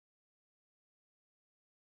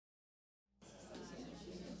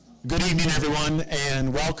Good evening, everyone,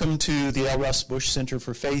 and welcome to the L. Russ Bush Center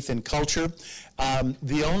for Faith and Culture.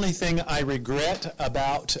 The only thing I regret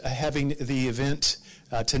about having the event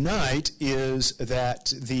tonight is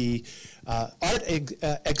that the art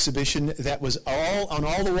exhibition that was on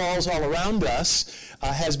all the walls all around us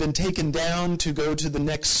has been taken down to go to the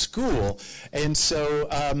next school. And so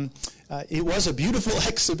it was a beautiful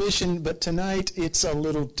exhibition, but tonight it's a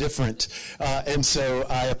little different. And so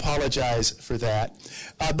I apologize for that.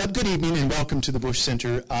 But good evening and welcome to the Bush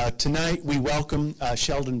Center. Tonight we welcome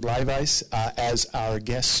Sheldon Bleiweiss as our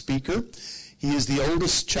guest speaker. He is the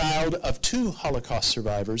oldest child of two Holocaust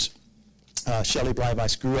survivors. Shelley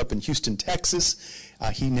Bleiweiss grew up in Houston, Texas.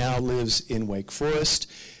 He now lives in Wake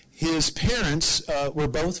Forest. His parents were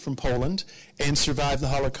both from Poland and survived the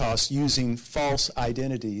Holocaust using false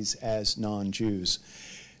identities as non-Jews.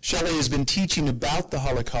 Shelley has been teaching about the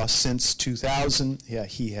Holocaust since 2000.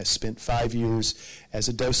 He has spent 5 years as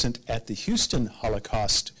a docent at the Houston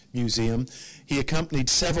Holocaust Museum. He accompanied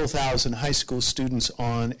several thousand high school students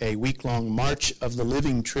on a week-long March of the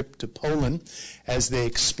Living trip to Poland as they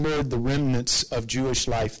explored the remnants of Jewish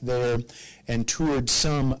life there and toured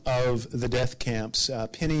some of the death camps.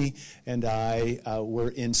 Penny and I were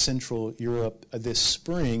in Central Europe this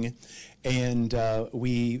spring, and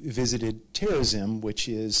we visited Terezin, which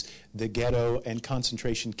is the ghetto and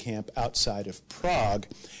concentration camp outside of Prague.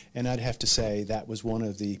 And I'd have to say that was one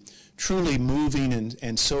of the truly moving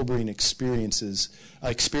and sobering experience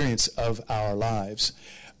of our lives.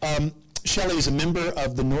 Shelley is a member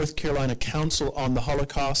of the North Carolina Council on the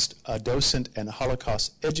Holocaust, a docent and a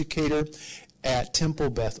Holocaust educator at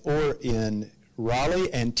Temple Beth Or in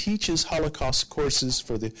Raleigh, and teaches Holocaust courses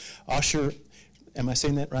for the Osher, am I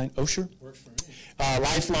saying that right? Osher? Works for me.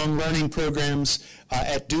 Lifelong learning programs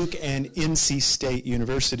at Duke and NC State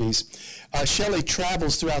universities. Shelley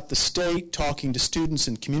travels throughout the state talking to students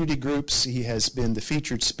and community groups. He has been the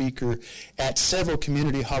featured speaker at several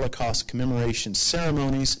community Holocaust commemoration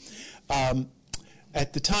ceremonies.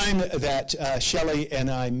 At the time that Shelley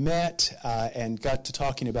and I met and got to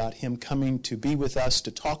talking about him coming to be with us,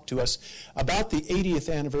 to talk to us about the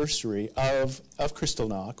 80th anniversary of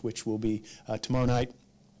Kristallnacht, which will be tomorrow night,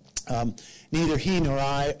 neither he nor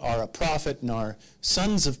I are a prophet nor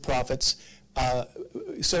sons of prophets,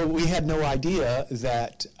 so we had no idea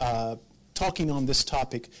that talking on this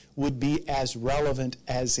topic would be as relevant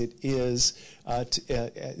as it is,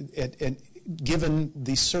 given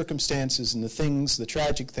the circumstances and the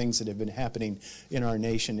tragic things that have been happening in our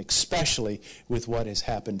nation, especially with what has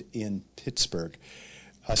happened in Pittsburgh.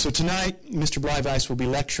 So tonight, Mr. Bleiweiss will be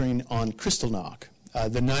lecturing on Kristallnacht,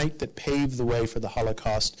 the night that paved the way for the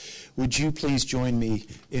Holocaust. Would you please join me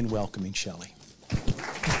in welcoming Shelley?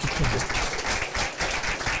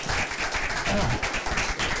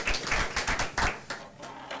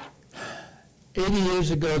 80 years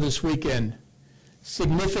ago this weekend,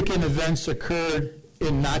 significant events occurred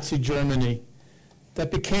in Nazi Germany that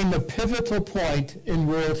became a pivotal point in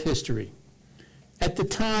world history. At the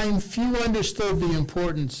time, few understood the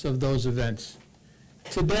importance of those events.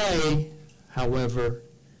 Today, however,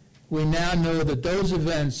 we now know that those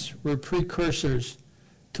events were precursors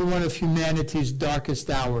to one of humanity's darkest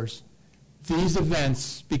hours. These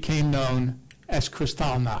events became known as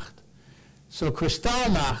Kristallnacht. So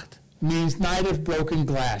Kristallnacht means night of broken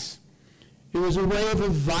glass. It was a wave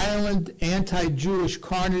of violent anti-Jewish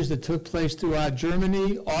carnage that took place throughout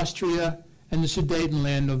Germany, Austria, and the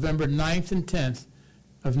Sudetenland, November 9th and 10th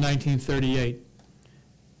of 1938.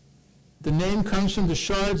 The name comes from the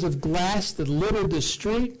shards of glass that littered the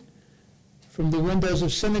street, from the windows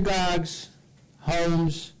of synagogues,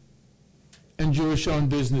 homes, and Jewish-owned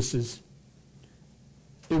businesses.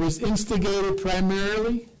 It was instigated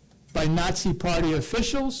primarily by Nazi Party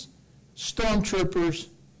officials, stormtroopers,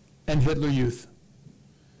 and Hitler Youth.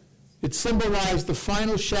 It symbolized the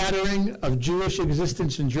final shattering of Jewish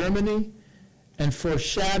existence in Germany and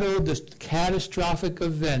foreshadowed the catastrophic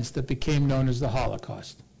events that became known as the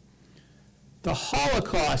Holocaust. The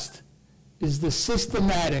Holocaust is the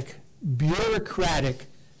systematic, bureaucratic,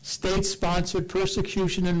 state-sponsored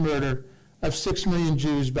persecution and murder of 6 million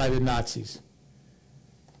Jews by the Nazis.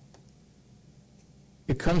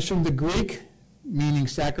 It comes from the Greek, meaning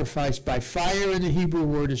sacrifice by fire, and the Hebrew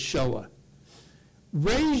word is Shoah.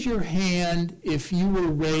 Raise your hand if you were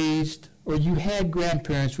raised or you had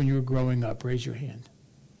grandparents when you were growing up. Raise your hand.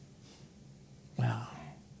 Wow.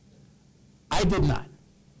 I did not,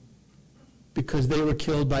 because they were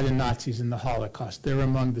killed by the Nazis in the Holocaust. They're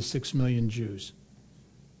among the 6 million Jews.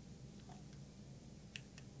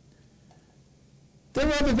 There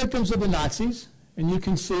were other victims of the Nazis, and you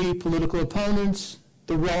can see political opponents,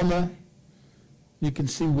 the Roma, You can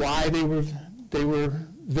see why they were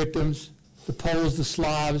victims. The Poles, the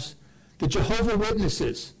Slavs, the Jehovah's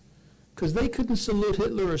Witnesses, because they couldn't salute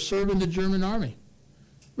Hitler or serve in the German army.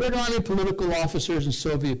 Red Army political officers and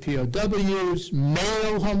Soviet POWs,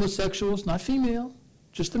 male homosexuals, not female,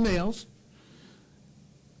 just the males,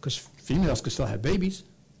 because females could still have babies.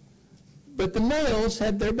 But the males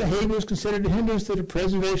had their behaviors considered a hindrance to the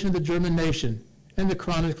preservation of the German nation and the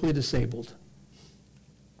chronically disabled.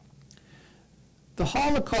 The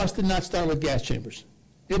Holocaust did not start with gas chambers.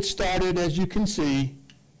 It started, as you can see,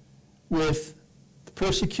 with the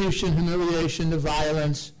persecution, humiliation, the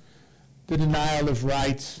violence, the denial of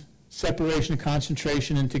rights, separation and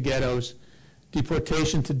concentration into ghettos,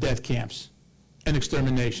 deportation to death camps, and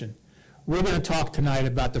extermination. We're going to talk tonight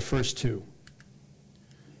about the first two.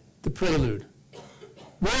 The prelude.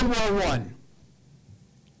 World War I,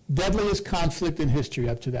 deadliest conflict in history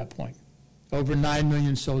up to that point. Over 9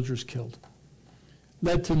 million soldiers killed.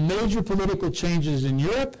 Led to major political changes in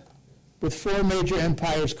Europe, with 4 major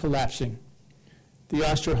empires collapsing. The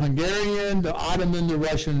Austro-Hungarian, the Ottoman, the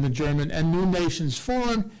Russian, the German, and new nations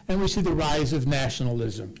formed, and we see the rise of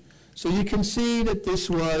nationalism. So you can see that this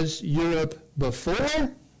was Europe before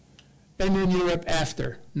and then Europe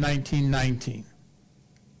after 1919.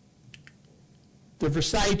 The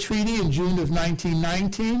Versailles Treaty in June of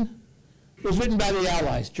 1919 was written by the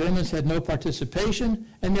Allies. Germans had no participation,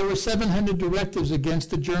 and there were 700 directives against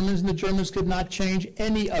the Germans, and the Germans could not change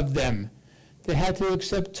any of them. They had to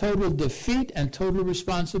accept total defeat and total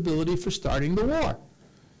responsibility for starting the war.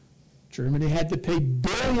 Germany had to pay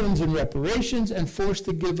billions in reparations and forced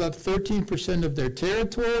to give up 13% of their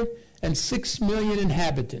territory and 6 million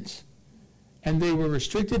inhabitants. And they were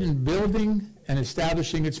restricted in building and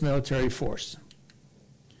establishing its military force.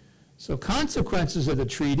 So consequences of the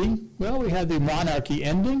treaty, well, we had the monarchy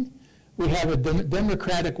ending. We have a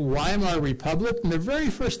democratic Weimar Republic, and the very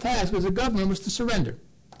first task as a government was to surrender.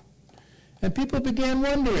 And people began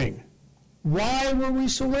wondering, why were we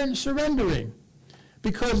surrendering?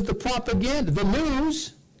 Because the propaganda, the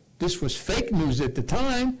news, this was fake news at the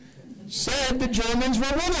time, said the Germans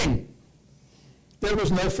were winning. There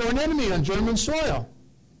was no foreign enemy on German soil.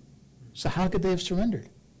 So how could they have surrendered?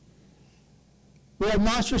 We had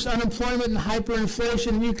monstrous unemployment and hyperinflation,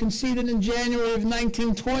 and you can see that in January of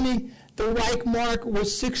 1920, the Reich mark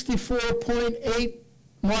was 64.8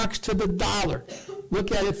 marks to the dollar.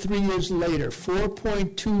 Look at it 3 years later,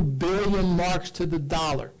 4.2 billion marks to the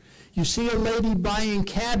dollar. You see a lady buying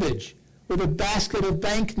cabbage with a basket of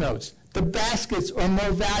banknotes. The baskets are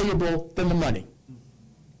more valuable than the money.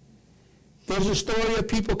 There's a story of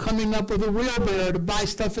people coming up with a wheelbarrow to buy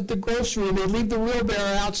stuff at the grocery, and they leave the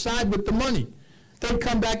wheelbarrow outside with the money. They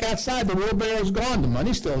come back outside, the wheelbarrow's gone, the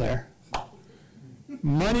money's still there.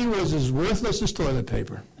 Money was as worthless as toilet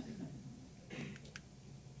paper.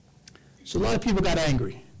 So a lot of people got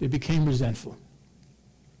angry. They became resentful.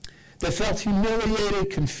 They felt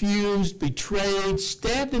humiliated, confused, betrayed,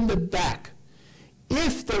 stabbed in the back.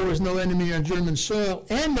 If there was no enemy on German soil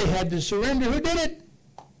and they had to surrender, who did it?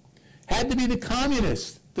 Had to be the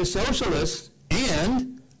communists, the socialists,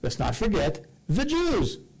 and, let's not forget, the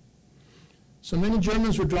Jews. So many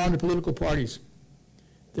Germans were drawn to political parties.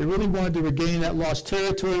 They really wanted to regain that lost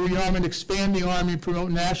territory, rearm and expand the army,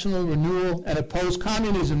 promote national renewal, and oppose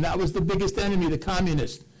communism. That was the biggest enemy, the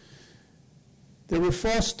communists. There were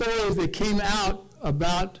false stories that came out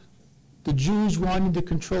about the Jews wanting to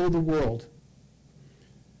control the world.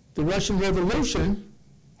 The Russian Revolution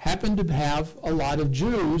happened to have a lot of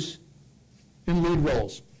Jews in lead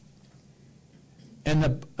roles.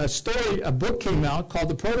 And a book came out called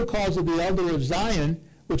The Protocols of the Elder of Zion,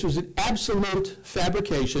 which was an absolute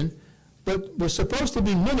fabrication, but was supposed to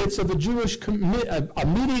be minutes of a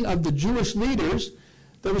meeting of the Jewish leaders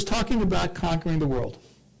that was talking about conquering the world.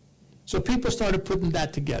 So people started putting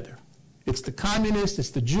that together. It's the communists,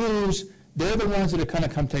 it's the Jews, they're the ones that are going to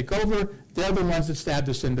come take over, they're the ones that stabbed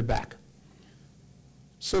us in the back.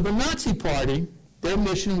 So the Nazi Party, their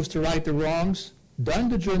mission was to right the wrongs done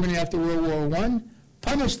to Germany after World War I,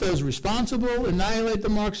 punish those responsible, annihilate the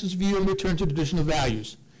Marxist view, and return to traditional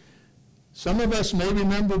values. Some of us may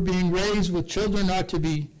remember being raised with children are to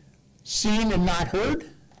be seen and not heard,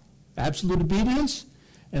 absolute obedience.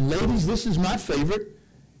 And ladies, this is my favorite.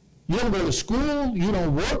 You don't go to school, you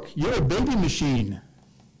don't work, you're a baby machine.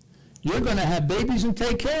 You're going to have babies and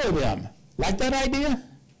take care of them. Like that idea?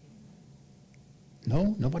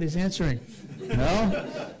 No? Nobody's answering. No?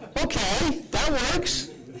 Okay, that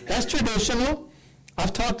works. That's traditional.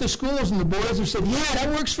 I've talked to schools and the boys have said, yeah, that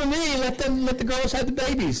works for me. Let the girls have the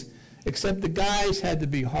babies. Except the guys had to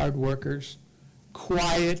be hard workers,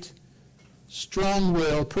 quiet,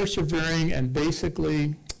 strong-willed, persevering, and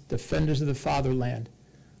basically defenders of the fatherland.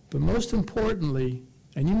 But most importantly,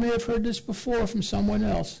 and you may have heard this before from someone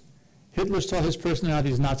else, Hitler saw his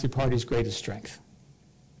personality as Nazi Party's greatest strength.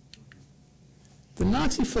 The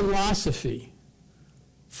Nazi philosophy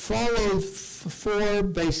followed four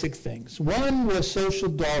basic things. One was social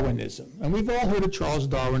Darwinism, and we've all heard of Charles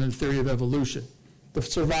Darwin and the theory of evolution, the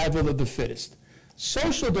survival of the fittest.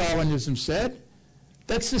 Social Darwinism said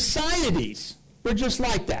that societies were just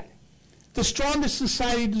like that. The strongest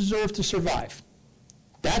society deserved to survive.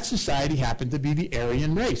 That society happened to be the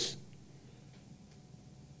Aryan race.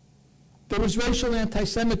 There was racial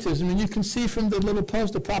anti-Semitism, and you can see from the little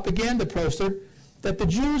poster, propaganda poster, that the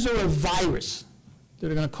Jews are a virus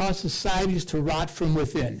that are going to cause societies to rot from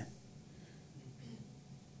within.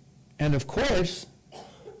 And of course,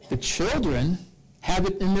 the children have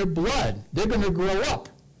it in their blood. They're going to grow up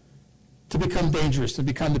to become dangerous, to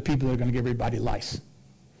become the people that are going to give everybody lice.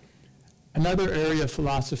 Another area of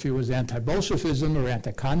philosophy was anti-Bolshevism or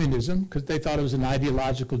anti-communism, because they thought it was an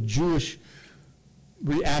ideological Jewish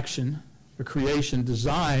reaction or creation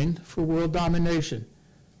designed for world domination.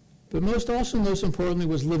 But most importantly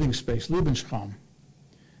was living space, Lebensraum.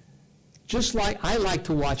 Just like I like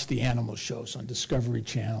to watch the animal shows on Discovery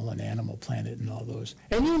Channel and Animal Planet and all those.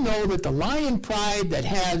 And you know that the lion pride that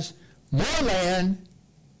has more land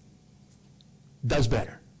does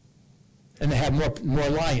better. And they have more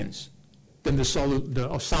lions than the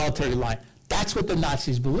solitary lion. That's what the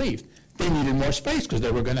Nazis believed. They needed more space because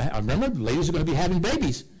they were going to, remember, ladies are going to be having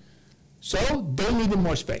babies. So they needed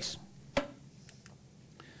more space.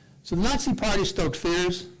 So the Nazi Party stoked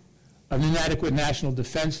fears of inadequate national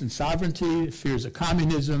defense and sovereignty, fears of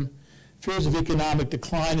communism, fears of economic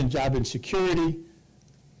decline and job insecurity.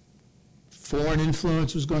 Foreign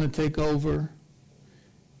influence was going to take over.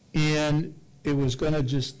 And it was going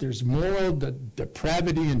to there's moral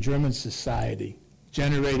depravity in German society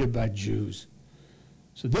generated by Jews.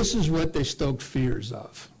 So this is what they stoked fears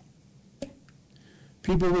of.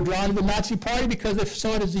 People were drawn to the Nazi Party because they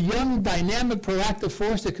saw it as a young, dynamic, proactive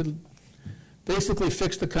force that could basically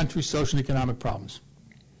fix the country's social and economic problems.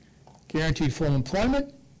 Guaranteed full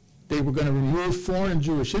employment. They were going to remove foreign and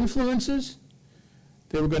Jewish influences.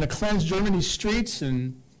 They were going to cleanse Germany's streets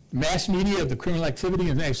and mass media of the criminal activity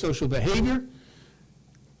and antisocial behavior.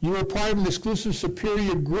 You were part of an exclusive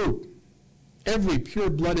superior group. Every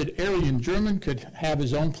pure-blooded Aryan German could have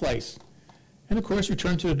his own place. And of course,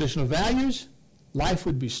 return to traditional values. Life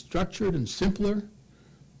would be structured and simpler.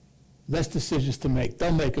 Less decisions to make.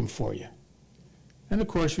 They'll make them for you. And of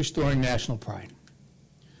course, restoring national pride.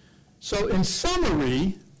 So in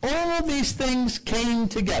summary, all these things came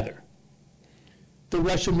together. The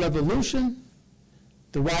Russian Revolution,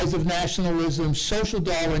 the rise of nationalism, social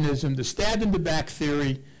Darwinism, the stabbed-in-the-back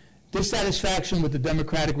theory, dissatisfaction with the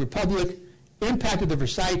Democratic Republic, impact of the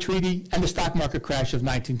Versailles Treaty, and the stock market crash of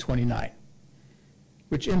 1929,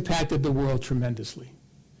 which impacted the world tremendously.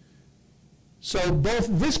 So both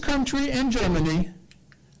this country and Germany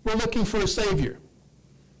were looking for a savior.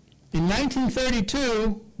 In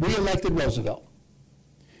 1932, we elected Roosevelt.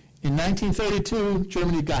 In 1932,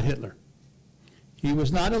 Germany got Hitler. He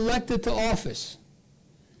was not elected to office.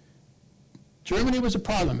 Germany was a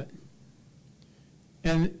parliament.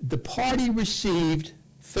 And the party received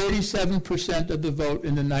 37% of the vote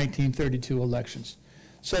in the 1932 elections.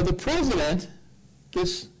 So the president,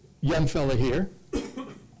 this young fella here,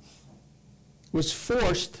 was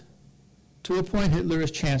forced to appoint Hitler as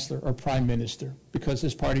chancellor or prime minister because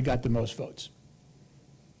his party got the most votes.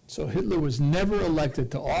 So Hitler was never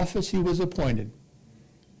elected to office, he was appointed.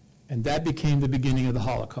 And that became the beginning of the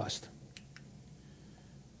Holocaust.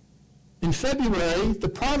 In February, the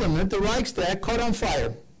parliament, the Reichstag, caught on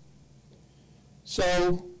fire.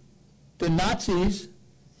 So the Nazis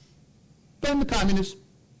blamed the communists.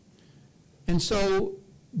 And so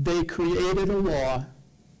they created a law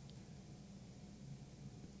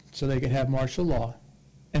so they could have martial law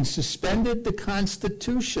and suspended the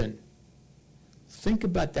Constitution. Think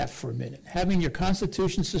about that for a minute. Having your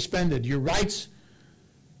Constitution suspended, your rights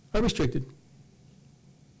are restricted.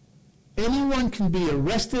 Anyone can be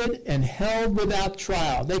arrested and held without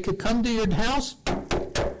trial. They could come to your house,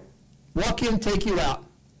 walk in, take you out.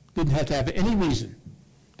 Didn't have to have any reason.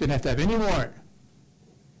 Didn't have to have any warrant.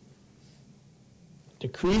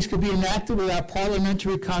 Decrees could be enacted without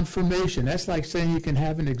parliamentary confirmation. That's like saying you can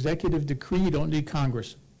have an executive decree, you don't need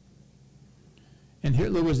Congress. And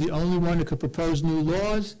Hitler was the only one who could propose new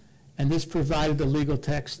laws, and this provided the legal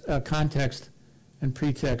context and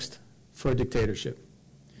pretext for a dictatorship.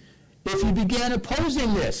 If you began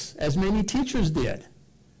opposing this, as many teachers did,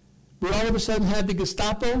 we all of a sudden had the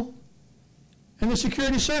Gestapo and the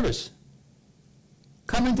security service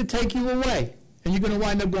coming to take you away, and you're going to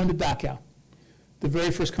wind up going to Dachau, the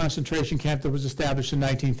very first concentration camp that was established in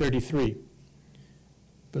 1933.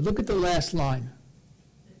 But look at the last line.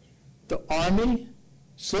 The army,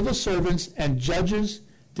 civil servants, and judges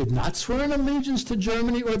did not swear an allegiance to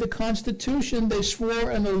Germany or the Constitution. They swore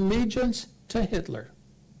an allegiance to Hitler.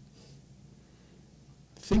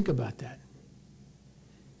 Think about that.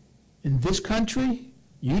 In this country,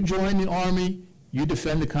 you join the army, you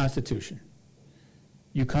defend the Constitution.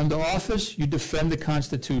 You come to office, you defend the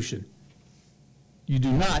Constitution. You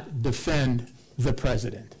do not defend the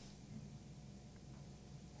president.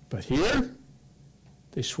 But here,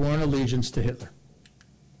 they swore an allegiance to Hitler.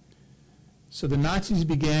 So the Nazis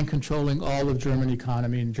began controlling all of German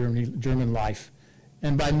economy and German life.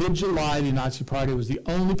 And by mid-July, the Nazi Party was the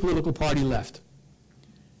only political party left.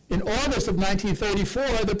 In August of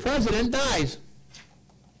 1934, the president dies.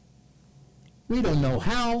 We don't know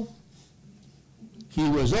how. He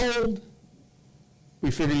was old.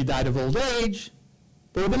 We figured he died of old age.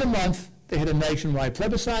 But within a month, they had a nationwide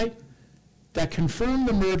plebiscite that confirmed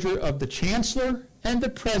the merger of the chancellor and the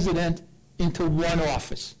president into one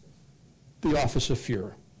office, the office of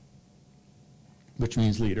Führer, which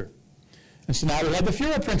means leader. And so now we had the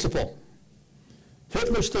Führer principle.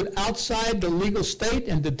 Hitler stood outside the legal state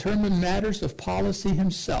and determined matters of policy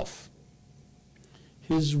himself.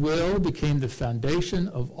 His will became the foundation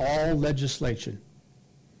of all legislation.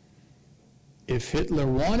 If Hitler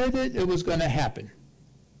wanted it, it was going to happen.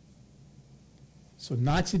 So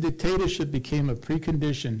Nazi dictatorship became a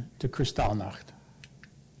precondition to Kristallnacht.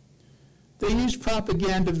 They used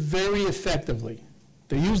propaganda very effectively.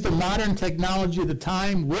 They used the modern technology of the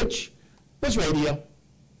time, which was radio.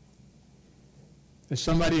 As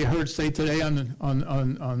somebody heard say today on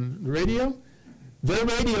the radio, their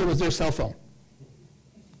radio was their cell phone.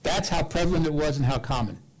 That's how prevalent it was and how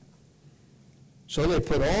common. So they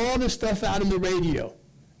put all this stuff out in the radio.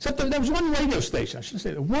 Except there was one radio station, I should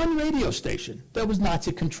say, one radio station that was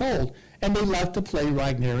Nazi-controlled, and they loved to play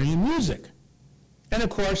Wagnerian music. And of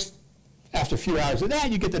course, after a few hours of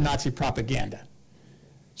that, you get the Nazi propaganda.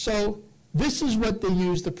 So this is what they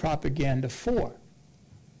used the propaganda for,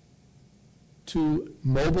 to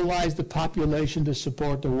mobilize the population to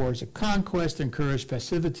support the wars of conquest, encourage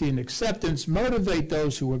passivity and acceptance, motivate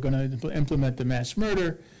those who were going to implement the mass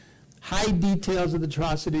murder, hide details of the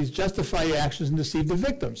atrocities, justify actions, and deceive the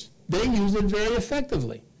victims. They used it very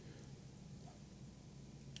effectively.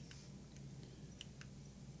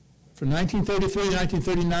 From 1933 to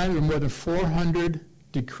 1939, there were more than 400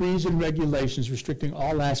 decrees and regulations restricting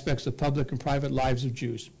all aspects of public and private lives of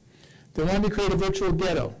Jews. They wanted to create a virtual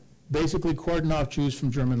ghetto, basically cordon off Jews from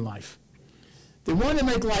German life. They wanted to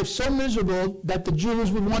make life so miserable that the Jews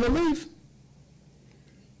would want to leave.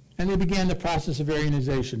 And they began the process of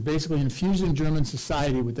Aryanization, basically infusing German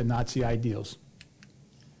society with the Nazi ideals.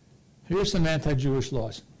 Here's some anti-Jewish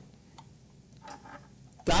laws.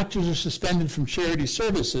 Doctors are suspended from charity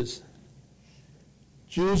services.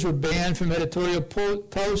 Jews were banned from editorial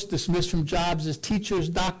posts, dismissed from jobs as teachers,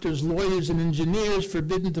 doctors, lawyers, and engineers,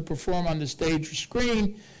 forbidden to perform on the stage or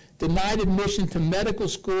screen, denied admission to medical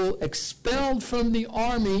school, expelled from the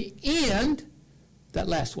army, and that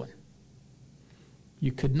last one.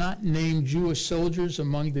 You could not name Jewish soldiers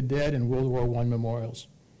among the dead in World War I memorials.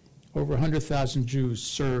 Over 100,000 Jews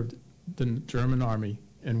served the German army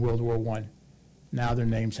in World War I. Now their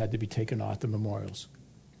names had to be taken off the memorials.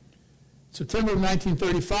 September of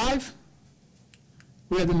 1935,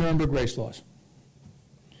 we had the Nuremberg race laws.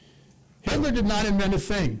 Hitler did not invent a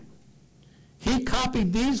thing. He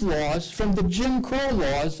copied these laws from the Jim Crow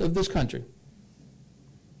laws of this country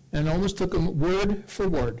and almost took them word for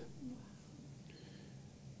word.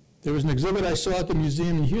 There was an exhibit I saw at the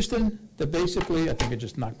museum in Houston that basically, I think I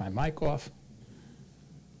just knocked my mic off,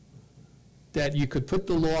 that you could put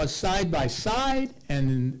the laws side by side,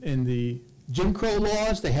 and in the Jim Crow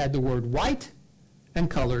laws, they had the word white and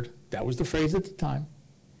colored. That was the phrase at the time.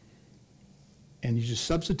 And you just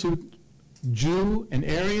substitute Jew and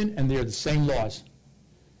Aryan, and they're the same laws.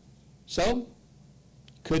 So,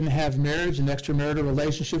 couldn't have marriage and extramarital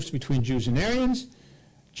relationships between Jews and Aryans.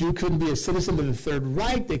 Jew couldn't be a citizen of the Third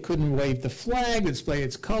Reich. They couldn't wave the flag, display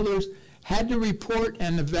its colors, had to report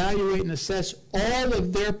and evaluate and assess all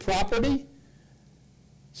of their property.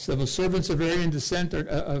 Civil servants of Aryan descent or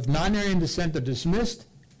of non-Aryan descent are dismissed.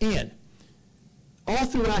 And all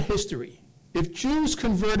throughout history, if Jews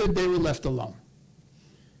converted, they were left alone.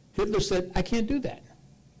 Hitler said, I can't do that.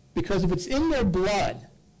 Because if it's in their blood,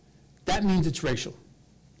 that means it's racial.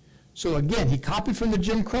 So again, he copied from the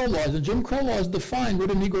Jim Crow laws. The Jim Crow laws defined what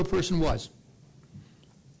a Negro person was.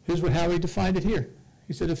 Here's how he defined it here.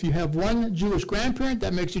 He said, if you have one Jewish grandparent,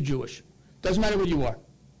 that makes you Jewish. Doesn't matter what you are.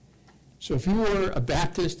 So if you were a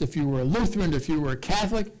Baptist, if you were a Lutheran, if you were a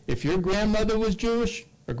Catholic, if your grandmother was Jewish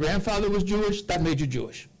or grandfather was Jewish, that made you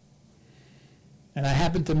Jewish. And I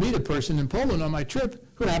happened to meet a person in Poland on my trip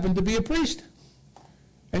who happened to be a priest.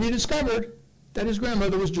 And he discovered that his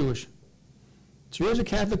grandmother was Jewish. So here's a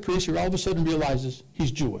Catholic priest who all of a sudden realizes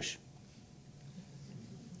he's Jewish.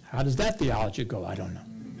 How does that theology go? I don't know.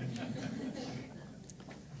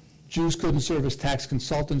 Jews couldn't serve as tax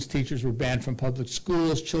consultants. Teachers were banned from public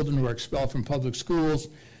schools. Children were expelled from public schools.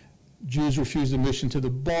 Jews refused admission to the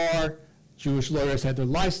bar. Jewish lawyers had their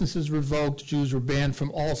licenses revoked. Jews were banned from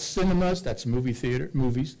all cinemas, that's movies,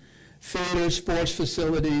 theaters, sports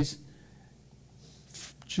facilities.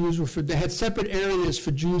 They had separate areas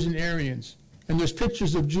for Jews and Aryans. And there's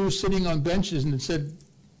pictures of Jews sitting on benches and it said,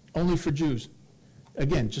 only for Jews.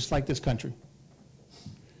 Again, just like this country.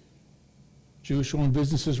 Jewish-owned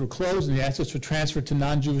businesses were closed and the assets were transferred to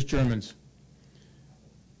non-Jewish Germans.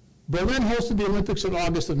 Berlin hosted the Olympics in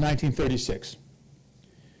August of 1936.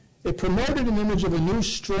 It promoted an image of a new,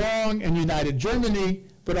 strong, and united Germany,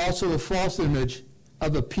 but also a false image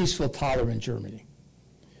of a peaceful, tolerant Germany.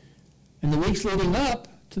 In the weeks leading up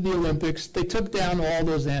to the Olympics, they took down all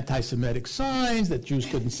those anti-Semitic signs that Jews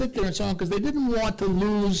couldn't sit there and so on because they didn't want to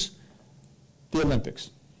lose the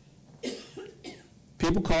Olympics.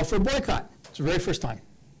 People called for a boycott. It's the very first time.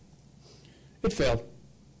 It failed.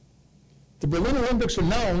 The Berlin Olympics are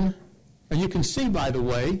known, and you can see, by the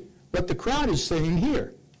way, what the crowd is saying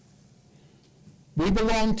here. We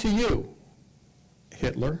belong to you,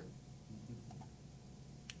 Hitler.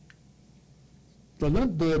 The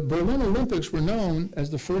Berlin Olympics were known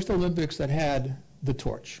as the first Olympics that had the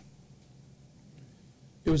torch.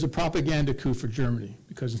 It was a propaganda coup for Germany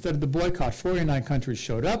because instead of the boycott, 49 countries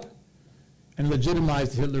showed up and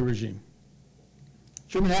legitimized the Hitler regime.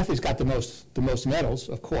 German athletes got the most medals,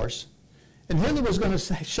 of course, and Hitler was going to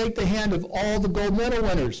shake the hand of all the gold medal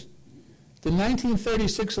winners. The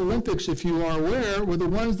 1936 Olympics, if you are aware, were the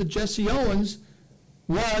ones that Jesse Owens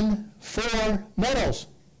won 4 medals.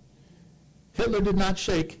 Hitler did not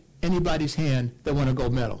shake anybody's hand that won a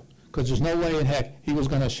gold medal because there's no way in heck he was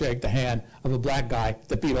going to shake the hand of a black guy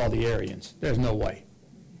that beat all the Aryans. There's no way.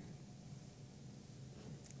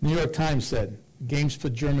 New York Times said, games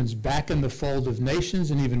put Germans back in the fold of nations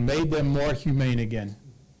and even made them more humane again.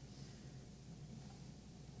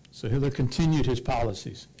 So Hitler continued his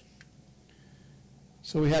policies.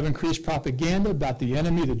 So we have increased propaganda about the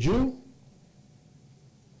enemy, the Jew.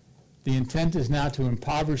 The intent is now to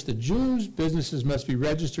impoverish the Jews. Businesses must be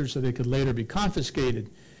registered so they could later be confiscated.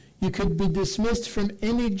 You could be dismissed from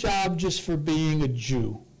any job just for being a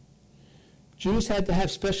Jew. Jews had to have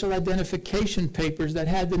special identification papers that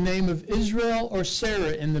had the name of Israel or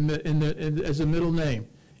Sarah as a middle name.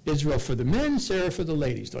 Israel for the men, Sarah for the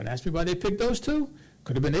ladies. Don't ask me why they picked those two.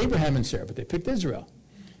 Could have been Abraham and Sarah, but they picked Israel.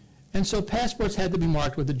 And so passports had to be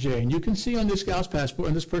marked with a J. And you can see on this gal's passport,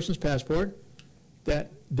 on this person's passport,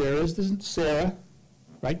 that there is this Sarah,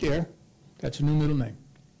 right there. That's a new middle name.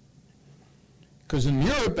 Because in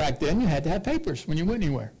Europe back then, you had to have papers when you went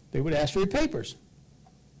anywhere. They would ask for your papers.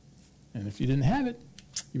 And if you didn't have it,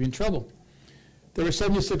 you'd be in trouble. There were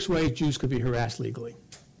 76 ways Jews could be harassed legally.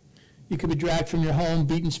 You could be dragged from your home,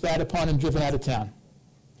 beaten, spat upon, and driven out of town.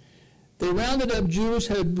 They rounded up Jews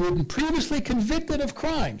who had been previously convicted of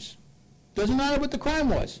crimes. Doesn't matter what the crime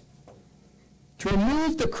was. To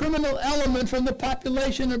remove the criminal element from the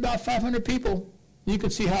population, about 500 people, you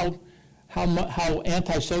could see how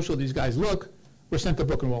antisocial these guys look, were sent to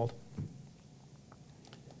Buchenwald.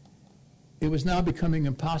 It was now becoming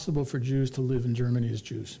impossible for Jews to live in Germany as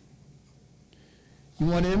Jews. You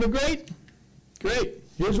want to immigrate? Great.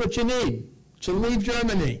 Here's what you need to leave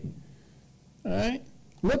Germany. All right?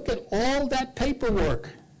 Look at all that paperwork.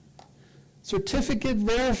 Certificate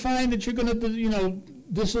verifying that you're going to,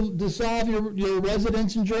 dissolve your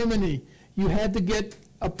residence in Germany. You had to get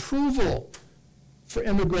approval for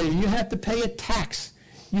immigrating. You had to pay a tax.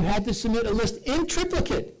 You had to submit a list in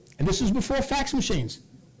triplicate. And this was before fax machines.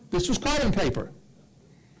 This was carbon paper.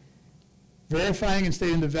 Verifying and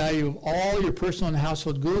stating the value of all your personal and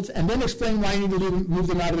household goods, and then explain why you need to move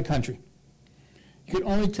them out of the country. You could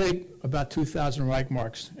only take about 2,000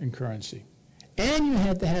 Reichmarks in currency. And you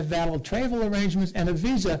had to have valid travel arrangements and a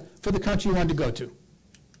visa for the country you wanted to go to.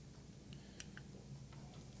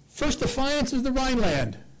 First defiance is the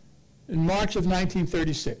Rhineland in March of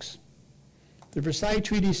 1936. The Versailles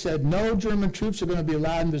Treaty said no German troops are going to be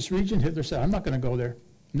allowed in this region. Hitler said, I'm not going to go there.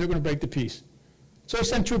 And they're going to break the peace. So he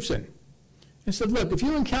sent troops in. He said, look, if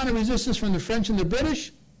you encounter resistance from the French and the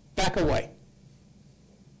British, back away.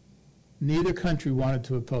 Neither country wanted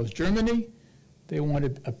to oppose Germany. They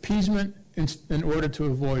wanted appeasement in order to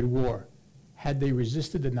avoid war. Had they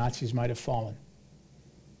resisted, the Nazis might have fallen.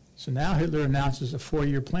 So now Hitler announces a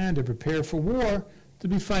 4-year plan to prepare for war to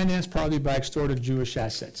be financed partly by extorted Jewish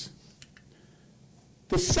assets.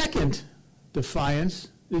 The second defiance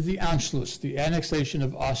is the Anschluss, the annexation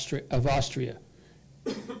of Austria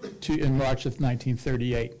in March of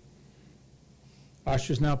 1938.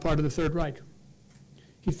 Austria is now part of the Third Reich.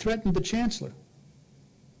 He threatened the chancellor,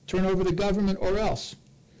 turn over the government or else.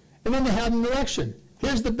 And then they had an election.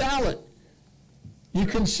 Here's the ballot. You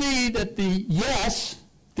can see that the yes,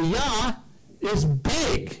 the ja, is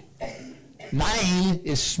big. 9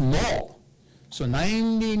 is small. So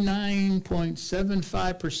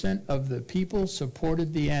 99.75% of the people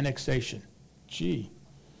supported the annexation. Gee.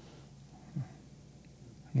 I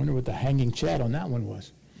wonder what the hanging chat on that one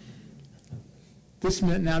was. This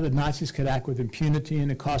meant now that Nazis could act with impunity,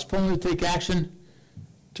 and it caused Poland to take action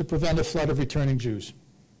to prevent a flood of returning Jews.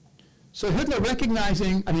 So Hitler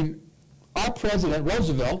our president,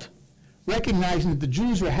 Roosevelt, recognizing that the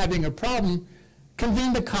Jews were having a problem,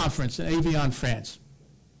 convened a conference in Evian, France.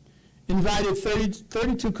 Invited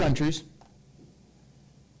 32 countries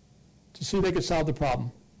to see if they could solve the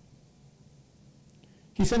problem.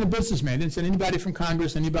 He sent a businessman, didn't send anybody from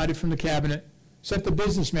Congress, anybody from the cabinet, sent the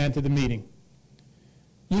businessman to the meeting.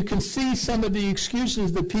 You can see some of the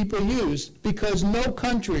excuses that people used because one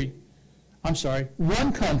country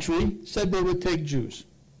said they would take Jews,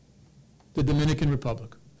 the Dominican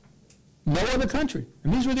Republic. No other country.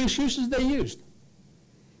 And these were the excuses they used.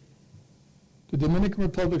 The Dominican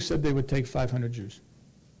Republic said they would take 500 Jews.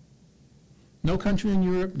 No country in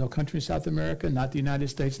Europe, no country in South America, not the United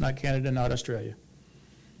States, not Canada, not Australia.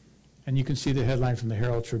 And you can see the headline from the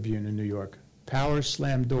Herald Tribune in New York. Powers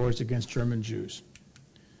slam doors against German Jews.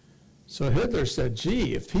 So Hitler said,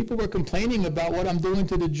 gee, if people were complaining about what I'm doing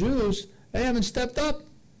to the Jews, they haven't stepped up.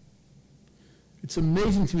 It's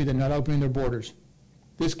amazing to me they're not opening their borders.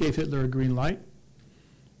 This gave Hitler a green light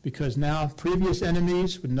because now previous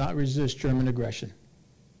enemies would not resist German aggression.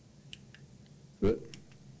 I'm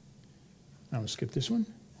going to skip this one.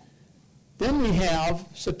 Then we have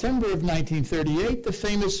September of 1938, the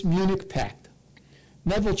famous Munich Pact.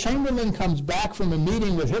 Neville Chamberlain comes back from a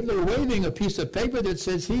meeting with Hitler waving a piece of paper that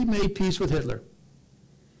says he made peace with Hitler.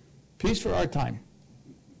 Peace for our time.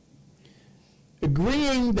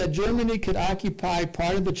 Agreeing that Germany could occupy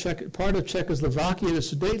part of Czechoslovakia, the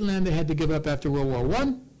Sudetenland they had to give up after World War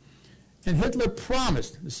I. And Hitler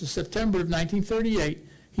promised, this is September of 1938,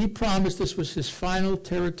 he promised this was his final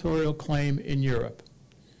territorial claim in Europe.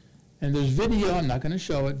 And there's video, I'm not going to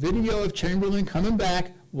show it, video of Chamberlain coming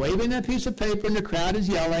back, waving that piece of paper, and the crowd is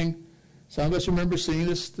yelling. Some of us remember seeing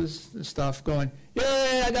this stuff going,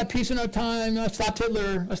 yay, I got peace in our time, I stopped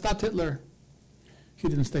Hitler, I stopped Hitler. He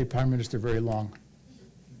didn't stay prime minister very long.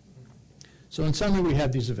 So in summary, we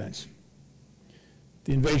have these events.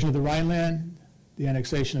 The invasion of the Rhineland, the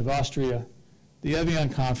annexation of Austria, the Evian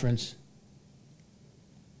Conference,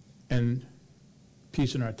 and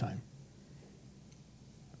peace in our time.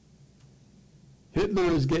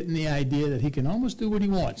 Hitler is getting the idea that he can almost do what he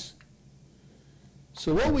wants.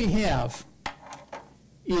 So what we have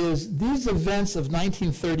is these events of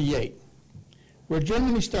 1938, where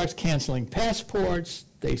Germany starts canceling passports,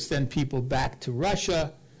 they send people back to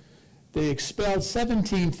Russia, they expelled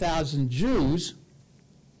 17,000 Jews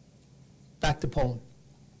back to Poland.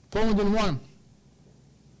 Poland didn't want them.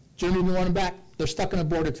 Germany didn't want them back. They're stuck in a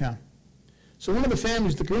border town. So one of the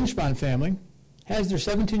families, the Greenspan family, has their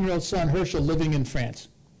 17-year-old son, Herschel, living in France.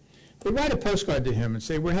 They write a postcard to him and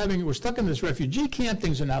say, we're stuck in this refugee camp,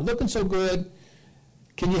 things are not looking so good.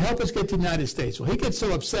 Can you help us get to the United States? Well, he gets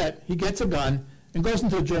so upset, he gets a gun and goes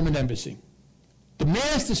into the German embassy.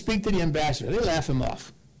 Demands to speak to the ambassador. They laugh him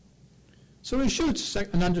off. So he shoots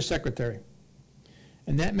an undersecretary.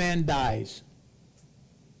 And that man dies.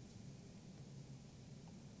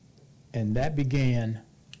 And that began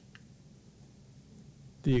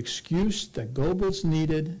the excuse that Goebbels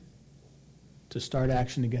needed to start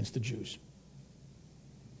action against the Jews.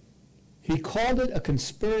 He called it a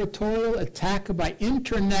conspiratorial attack by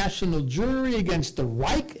international Jewry against the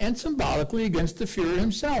Reich and symbolically against the Fuhrer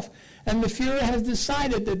himself. And the Fuhrer has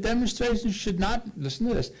decided that demonstrations should not, listen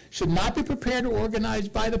to this, should not be prepared or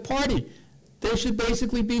organized by the party. They should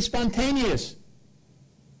basically be spontaneous.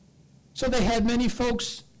 So they had many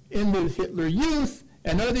folks in the Hitler Youth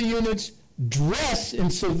and other units dress in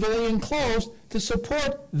civilian clothes to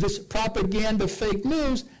support this propaganda fake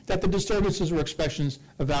news that the disturbances were expressions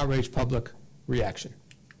of outraged public reaction.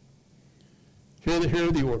 Here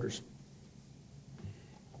are the orders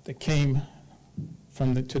that came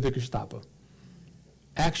to the Gestapo.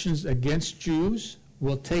 Actions against Jews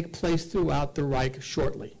will take place throughout the Reich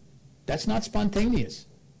shortly. That's not spontaneous.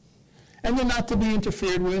 And they're not to be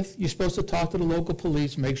interfered with. You're supposed to talk to the local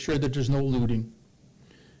police, make sure that there's no looting.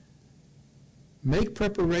 Make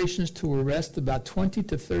preparations to arrest about 20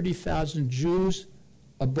 to 30,000 Jews,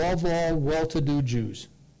 above all, well-to-do Jews.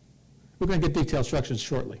 We're going to get detailed instructions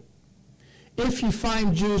shortly. If you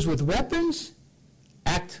find Jews with weapons,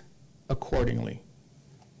 act accordingly.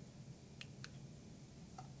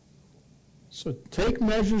 So take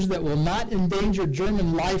measures that will not endanger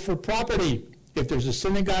German life or property. If there's a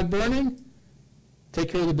synagogue burning, take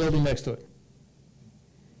care of the building next to it.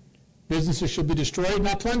 Businesses should be destroyed,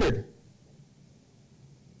 not plundered.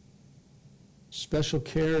 Special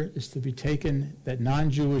care is to be taken that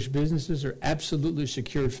non-Jewish businesses are absolutely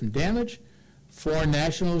secured from damage. Foreign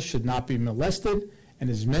nationals should not be molested, and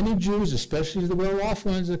as many Jews, especially the well-off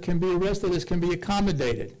ones, that can be arrested as can be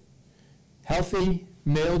accommodated. Healthy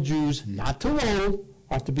male Jews, not too old,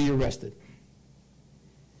 are to be arrested.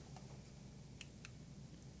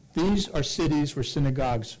 These are cities where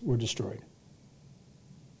synagogues were destroyed.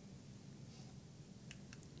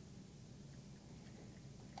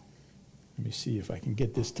 Let me see if I can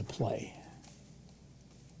get this to play.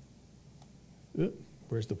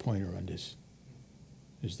 Where's the pointer on this?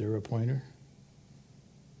 Is there a pointer?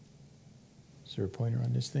 Is there a pointer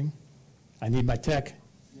on this thing? I need my tech.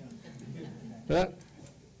 I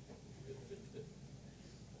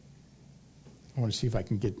want to see if I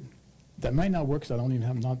can get... That might not work because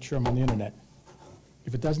I'm not sure I'm on the internet.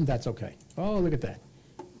 If it doesn't, that's okay. Oh, look at that.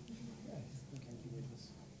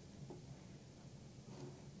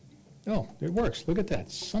 Oh, it works. Look at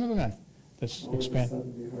that. Son of a gun. Let's expand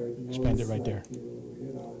it right there.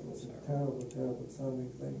 You know, it was a terrible, terrible sounding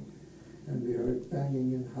thing. And we heard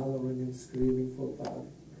banging and hollering and screaming for about,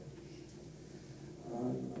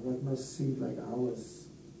 that must seem like hours.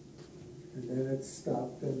 And then it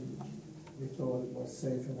stopped and we thought it was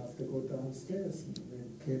safe enough to go downstairs. And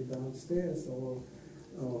we came downstairs, our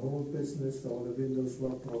whole business, all the windows were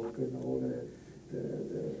broken, all the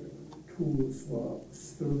tools were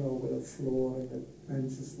strewn over the floor, and the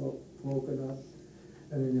benches were broken up.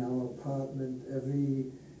 And in our apartment,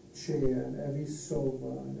 every chair and every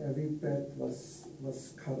sofa and every bed was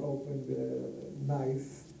cut open with a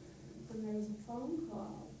knife. And there was a phone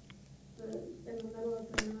call in the middle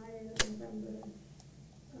of the night, I remember,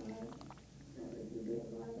 that would be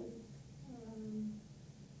 11,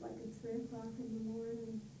 like at 3 o'clock in the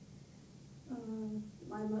morning.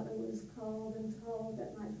 My mother was called and told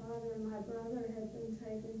that my father and my brother had been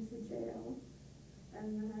taken to jail,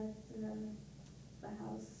 and that the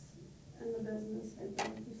house and the business had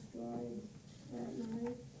been destroyed that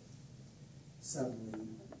night. Suddenly,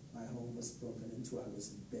 my home was broken into. I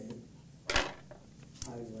was in bed.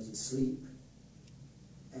 I was asleep,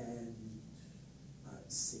 and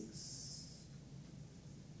 6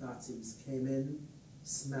 Nazis came in,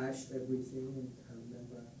 smashed everything, and I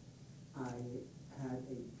remember I had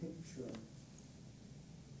a picture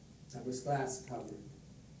that was glass covered.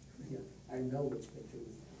 Yeah, I know which picture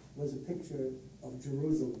it was a picture of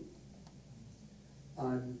Jerusalem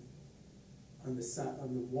on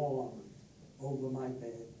the wall over my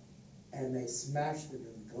bed, and they smashed it,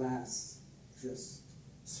 and glass just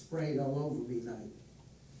sprayed all over me. And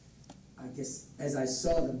I guess as I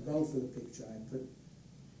saw them go for the picture, I put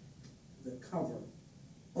the cover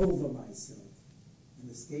over myself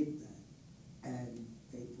and escaped that. And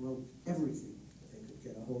they broke everything that they could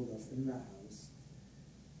get a hold of in the house.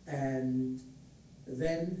 And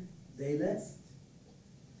then they left.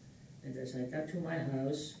 And as I got to my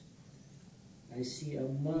house, I see a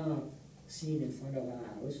mob scene in front of our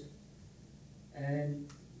house. And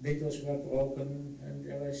windows were broken, and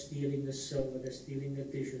they were stealing the silver, they're stealing the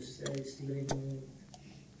dishes, they're stealing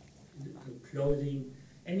clothing,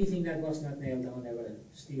 anything that was not nailed down, they were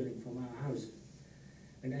stealing from our house.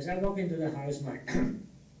 And as I walk into the house,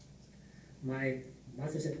 my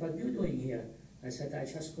mother said, "What are you doing here?" I said, "I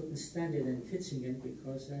just couldn't stand it in Kitzingen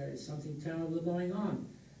because there is something terrible going on."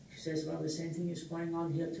 She says, "Well, the same thing is going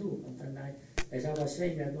on here too." And then as I was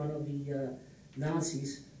saying that, one of the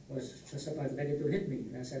Nazis was just about ready to hit me.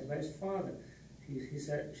 And I said, "Where's father?" She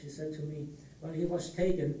said to me, "Well, he was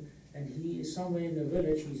taken, and he is somewhere in the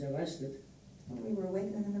village, he's arrested." We were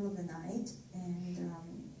awakened in the middle of the night, and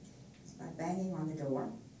by banging on the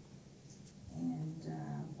door. And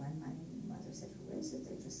when my mother said, "Who is it?"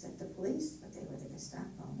 They just said the police, but they were the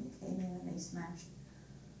Gestapo. And they came in and they smashed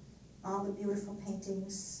all the beautiful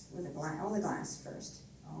paintings with all the glass first,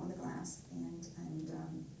 all the glass, and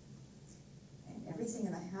everything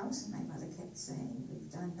in the house. And my mother kept saying,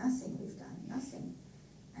 "We've done nothing, we've done nothing."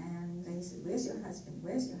 husband?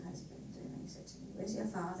 Where's your husband? And he said to me, where's your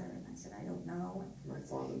father? And I said, I don't know. My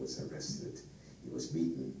father was arrested. He was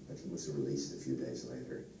beaten, but he was released a few days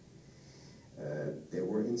later. There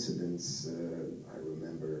were incidents, I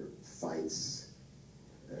remember fights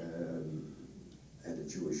at a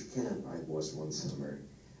Jewish camp I was one summer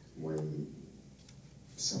when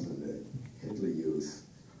some of the Hitler youth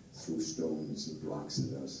threw stones and blocks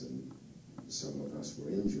at us, and some of us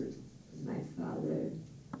were injured. My father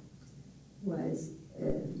was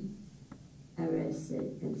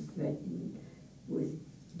arrested and threatened with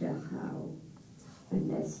Dachau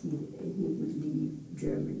unless he would leave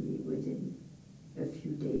Germany within a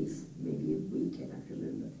few days, maybe a week, I don't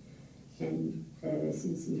remember. And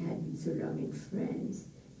since he had been so long in France,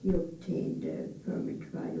 he obtained a permit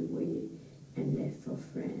right away and left for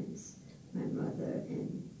France. My mother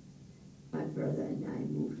and my brother and I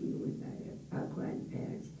moved in with our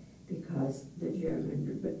grandparents because the German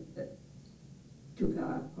took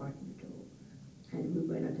our apartment over, and we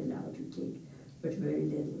were not allowed to take but very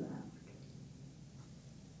little out.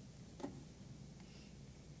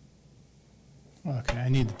 Okay, I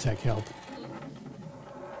need to tech help. I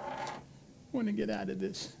want to get out of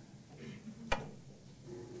this.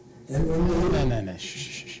 Then one day, No.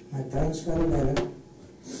 Shh. my parents got a letter.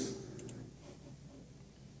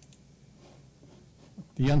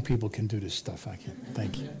 The young people can do this stuff. I can.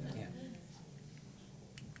 Thank you.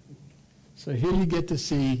 So here you get to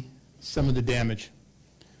see some of the damage.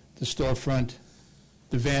 The storefront,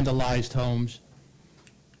 the vandalized homes,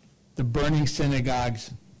 the burning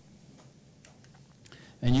synagogues.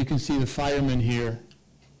 And you can see the firemen here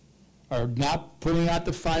are not putting out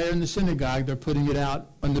the fire in the synagogue, they're putting it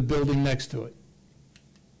out on the building next to it.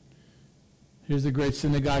 Here's the great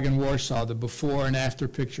synagogue in Warsaw, the before and after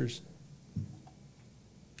pictures.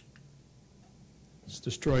 It's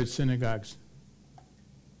destroyed synagogues.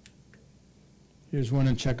 Here's one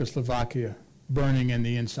in Czechoslovakia, burning in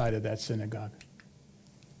the inside of that synagogue.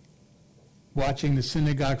 Watching the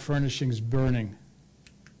synagogue furnishings burning.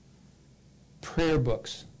 Prayer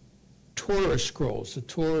books, Torah scrolls. The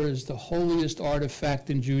Torah is the holiest artifact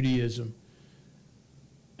in Judaism.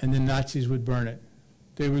 And the Nazis would burn it.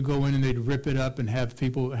 They would go in and they'd rip it up and have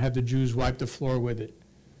the Jews wipe the floor with it.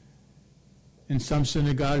 In some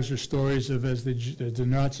synagogues there are stories of as the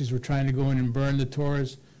Nazis were trying to go in and burn the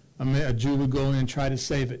Torahs, a Jew would go in and try to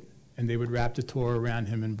save it, and they would wrap the Torah around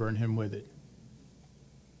him and burn him with it.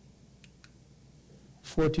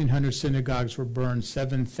 1,400 synagogues were burned,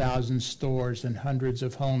 7,000 stores and hundreds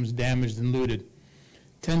of homes damaged and looted.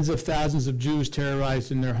 Tens of thousands of Jews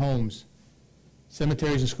terrorized in their homes.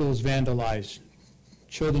 Cemeteries and schools vandalized.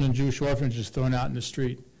 Children in Jewish orphanages thrown out in the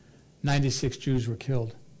street. 96 Jews were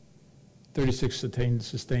killed. 36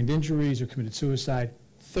 sustained injuries or committed suicide.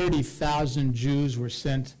 30,000 Jews were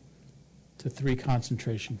sent to 3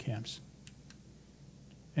 concentration camps.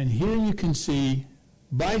 And here you can see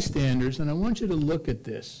bystanders, and I want you to look at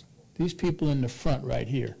this. These people in the front right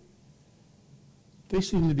here. They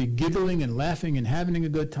seem to be giggling and laughing and having a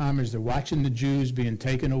good time as they're watching the Jews being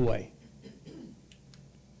taken away.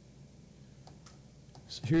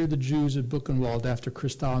 So here are the Jews at Buchenwald after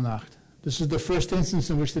Kristallnacht. This is the first instance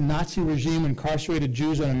in which the Nazi regime incarcerated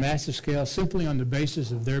Jews on a massive scale simply on the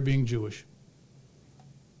basis of their being Jewish.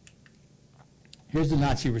 Here's the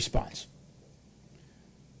Nazi response.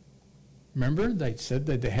 Remember, they said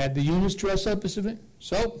that they had the units dress up as event.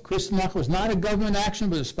 So, Kristallnacht was not a government action,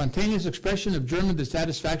 but a spontaneous expression of German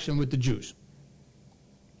dissatisfaction with the Jews.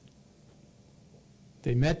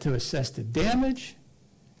 They met to assess the damage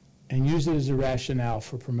and use it as a rationale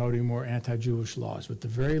for promoting more anti-Jewish laws, with the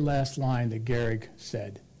very last line that Gehrig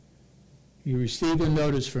said. You received a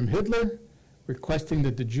notice from Hitler requesting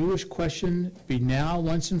that the Jewish question be now,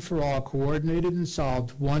 once and for all, coordinated and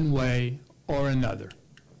solved one way or another.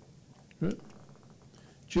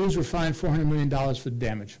 Jews were fined $400 million for the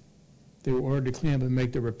damage. They were ordered to clean up and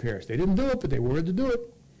make the repairs. They didn't do it, but they were ordered to do it.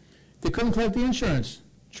 They couldn't collect the insurance.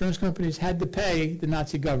 Insurance companies had to pay the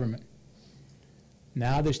Nazi government.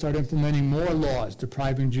 Now they start implementing more laws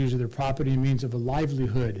depriving Jews of their property and means of a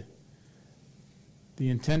livelihood. The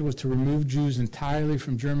intent was to remove Jews entirely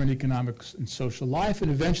from German economic and social life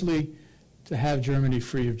and eventually to have Germany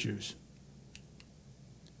free of Jews.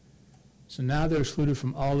 So now they're excluded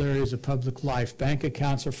from all areas of public life. Bank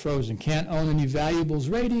accounts are frozen, can't own any valuables,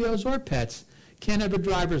 radios, or pets, can't have a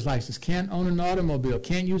driver's license, can't own an automobile,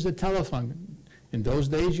 can't use a telephone. In those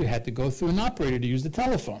days, you had to go through an operator to use the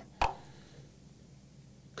telephone.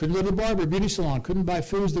 Couldn't go to the barber, beauty salon, couldn't buy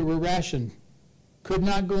foods that were rationed, could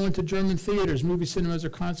not go into German theaters, movie cinemas, or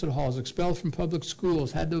concert halls, expelled from public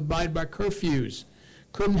schools, had to abide by curfews,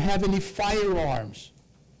 couldn't have any firearms.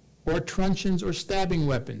 or truncheons or stabbing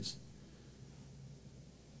weapons.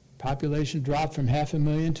 Population dropped from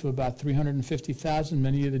 500,000 to about 350,000.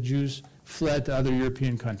 Many of the Jews fled to other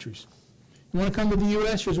European countries. You want to come to the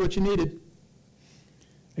U.S., here's what you needed.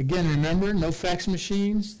 Again, remember, no fax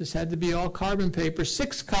machines. This had to be all carbon paper.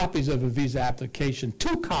 6 copies of a visa application,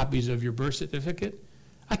 2 copies of your birth certificate.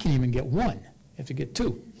 I can't even get 1. You have to get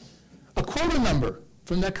 2. A quota number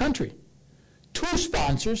from that country. 2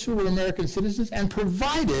 sponsors who were American citizens, and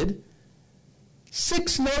provided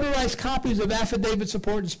 6 notarized copies of affidavit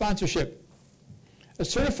support and sponsorship. A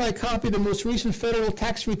certified copy of the most recent federal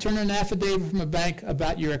tax return and affidavit from a bank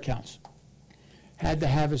about your accounts. Had to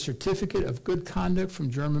have a certificate of good conduct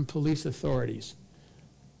from German police authorities.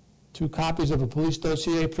 2 copies of a police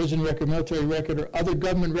dossier, prison record, military record, or other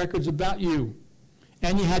government records about you.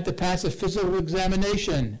 And you had to pass a physical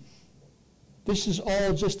examination. This is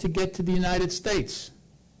all just to get to the United States.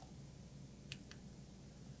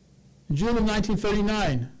 In June of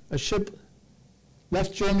 1939, a ship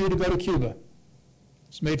left Germany to go to Cuba.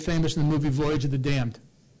 It's made famous in the movie Voyage of the Damned.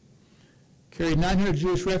 Carried 900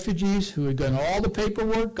 Jewish refugees who had done all the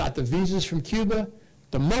paperwork, got the visas from Cuba.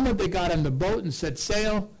 The moment they got on the boat and said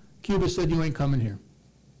sail, Cuba said, you ain't coming here.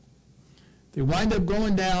 They wind up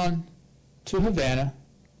going down to Havana,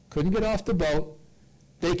 couldn't get off the boat.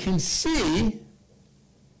 They can see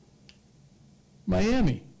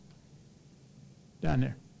Miami down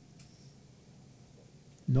there.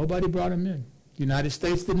 Nobody brought them in. The United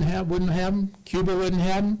States wouldn't have them. Cuba wouldn't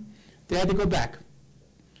have them. They had to go back.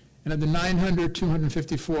 And of the 900,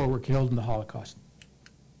 254 were killed in the Holocaust.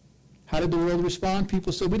 How did the world respond?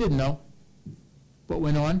 People said, we didn't know what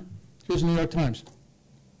went on. Here's the New York Times.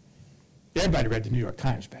 Everybody read the New York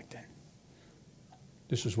Times back then.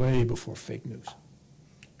 This was way before fake news.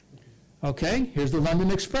 Okay, here's the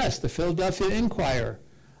London Express, the Philadelphia Inquirer.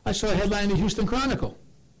 I saw a headline in the Houston Chronicle.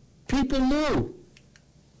 People knew.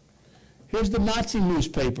 Here's the Nazi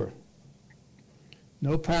newspaper.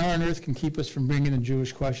 No power on earth can keep us from bringing the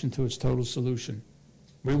Jewish question to its total solution.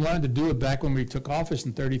 We wanted to do it back when we took office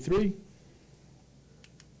in 1933.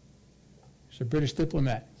 He's a British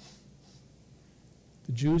diplomat.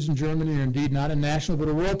 The Jews in Germany are indeed not a national but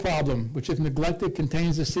a world problem, which if neglected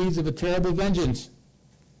contains the seeds of a terrible vengeance.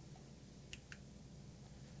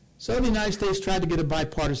 So the United States tried to get a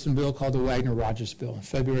bipartisan bill called the Wagner-Rogers Bill in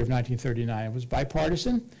February of 1939. It was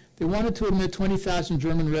bipartisan. They wanted to admit 20,000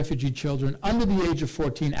 German refugee children under the age of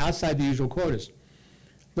 14 outside the usual quotas.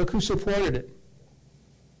 Look who supported it.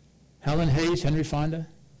 Helen Hayes, Henry Fonda,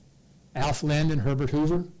 Alf Landon, Herbert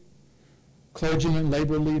Hoover, clergymen,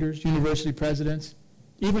 labor leaders, university presidents.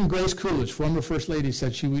 Even Grace Coolidge, former First Lady,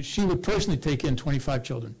 said she would personally take in 25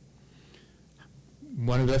 children.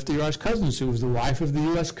 One of FDR's cousins, who was the wife of the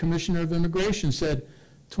U.S. Commissioner of Immigration, said,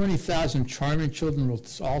 20,000 charming children will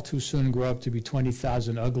all too soon grow up to be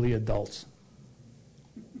 20,000 ugly adults.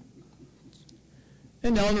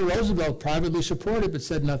 And Eleanor Roosevelt privately supported but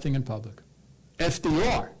said nothing in public.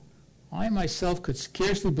 FDR, I myself could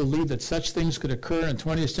scarcely believe that such things could occur in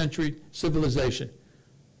 20th century civilization,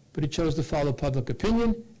 but he chose to follow public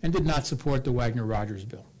opinion and did not support the Wagner-Rogers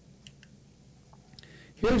Bill.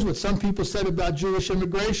 Here's what some people said about Jewish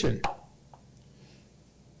immigration.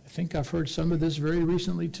 I think I've heard some of this very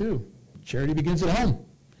recently too. Charity begins at home.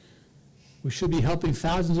 We should be helping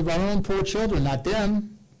thousands of our own poor children, not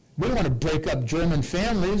them. We don't want to break up German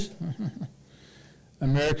families.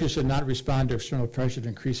 America should not respond to external pressure to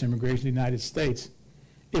increase immigration to the United States.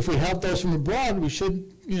 If we help those from abroad, we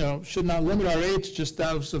should not limit our aid to just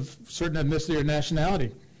those of certain ethnicity or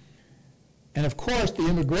nationality. And of course, the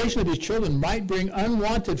immigration of these children might bring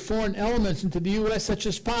unwanted foreign elements into the U.S., such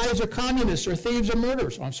as spies or communists or thieves or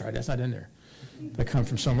murderers. Oh, I'm sorry, that's not in there. They come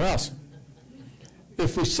from somewhere else.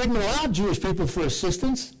 If we signal out Jewish people for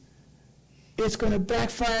assistance, it's going to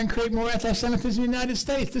backfire and create more anti-Semitism in the United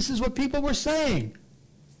States. This is what people were saying.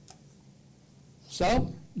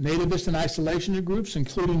 So, nativist and isolationist groups,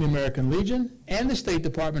 including the American Legion and the State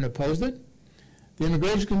Department, opposed it. The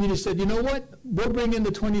immigration committee said, you know what? We'll bring in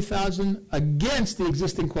the 20,000 against the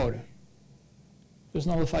existing quota. Just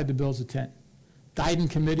nullified the bill's intent. Died in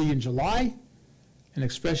committee in July, and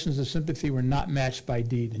expressions of sympathy were not matched by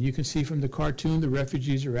deed. And you can see from the cartoon, the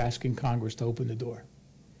refugees are asking Congress to open the door.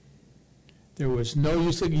 There was no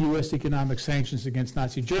use of U.S. economic sanctions against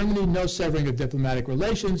Nazi Germany, no severing of diplomatic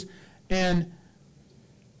relations, and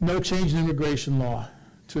no change in immigration law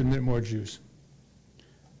to admit more Jews.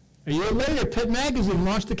 A year later, Pet Magazine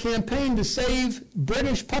launched a campaign to save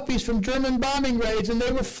British puppies from German bombing raids, and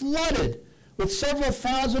they were flooded with several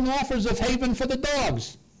thousand offers of haven for the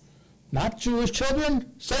dogs. Not Jewish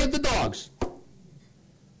children, save the dogs.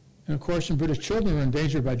 And of course, when British children were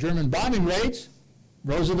endangered by German bombing raids,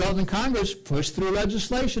 Roosevelt and Congress pushed through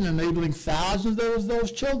legislation enabling thousands of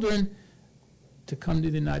those children to come to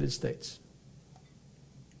the United States.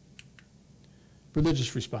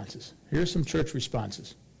 Religious responses. Here are some church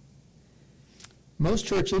responses. Most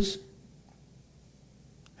churches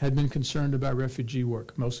had been concerned about refugee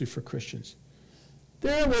work, mostly for Christians.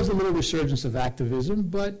 There was a little resurgence of activism,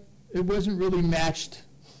 but it wasn't really matched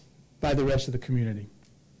by the rest of the community.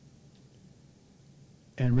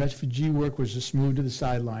 And refugee work was just moved to the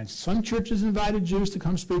sidelines. Some churches invited Jews to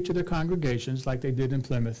come speak to their congregations, like they did in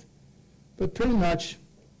Plymouth, but pretty much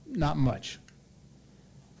not much.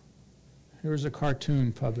 Here's a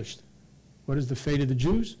cartoon published. What is the fate of the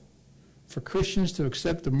Jews? For Christians to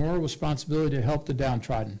accept the moral responsibility to help the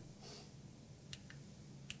downtrodden.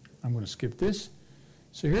 I'm going to skip this.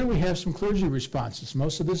 So here we have some clergy responses.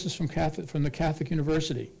 Most of this is from the Catholic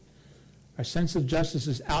University. Our sense of justice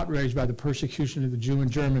is outraged by the persecution of the Jew in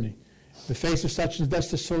Germany. In the face of such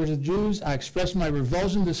injustice towards the Jews, I express my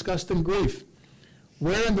revulsion, disgust, and grief.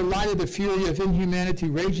 Where in the light of the fury of inhumanity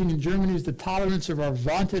raging in Germany is the tolerance of our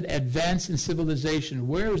vaunted advance in civilization?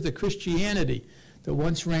 Where is the Christianity that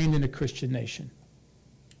once reigned in a Christian nation?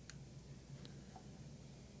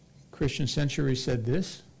 Christian Century said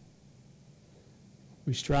this: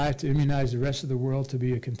 we strive to immunize the rest of the world to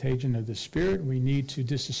be a contagion of the Spirit. We need to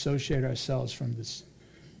disassociate ourselves from this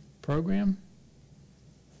program.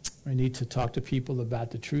 We need to talk to people about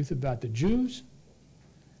the truth about the Jews.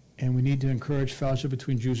 And we need to encourage fellowship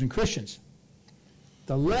between Jews and Christians.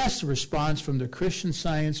 The last response from the Christian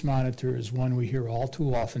Science Monitor is one we hear all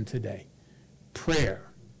too often today. Prayer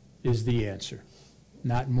is the answer,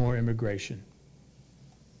 not more immigration.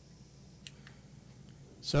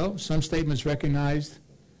 So, some statements recognized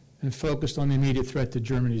and focused on the immediate threat to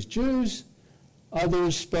Germany's Jews.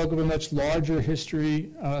 Others spoke of a much larger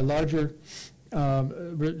history,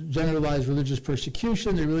 generalized religious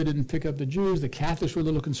persecution. They really didn't pick up the Jews. The Catholics were a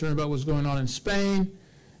little concerned about what's going on in Spain.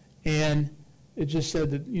 And it just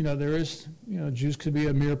said that, there is, Jews could be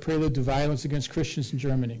a mere prelude to violence against Christians in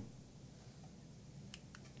Germany.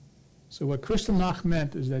 So what Kristallnacht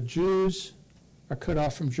meant is that Jews are cut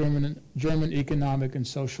off from German economic and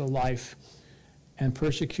social life, and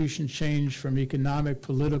persecution changed from economic,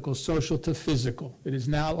 political, social to physical. It is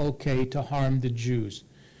now okay to harm the Jews.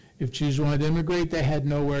 If Jews wanted to immigrate, they had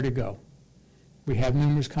nowhere to go. We have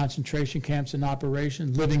numerous concentration camps in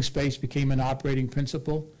operation. Living space became an operating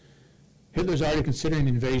principle. Hitler's already considering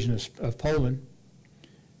the invasion of Poland.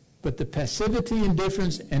 But the passivity,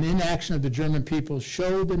 indifference, and inaction of the German people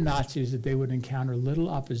showed the Nazis that they would encounter little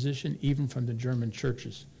opposition even from the German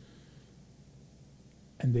churches.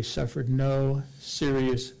 And they suffered no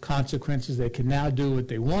serious consequences. They could now do what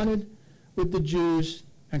they wanted with the Jews,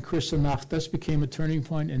 and Kristallnacht thus became a turning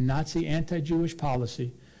point in Nazi anti-Jewish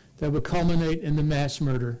policy that would culminate in the mass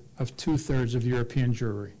murder of 2/3 of European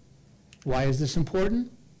Jewry. Why is this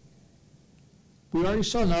important? We already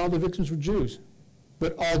saw not all the victims were Jews,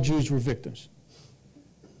 but all Jews were victims.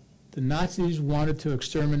 The Nazis wanted to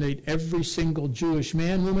exterminate every single Jewish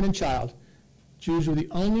man, woman, and child. Jews were the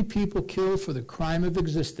only people killed for the crime of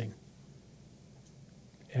existing.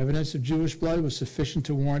 Evidence of Jewish blood was sufficient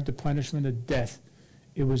to warrant the punishment of death.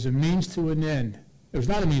 It was a means to an end. It was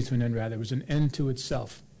not a means to an end, rather. It was an end to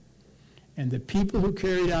itself. And the people who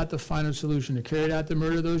carried out the final solution, who carried out the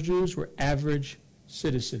murder of those Jews, were average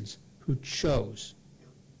citizens who chose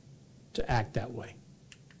to act that way.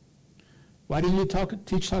 Why didn't you talk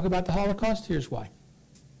about the Holocaust? Here's why.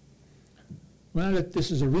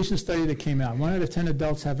 This is a recent study that came out. 1 out of 10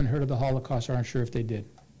 adults haven't heard of the Holocaust or aren't sure if they did.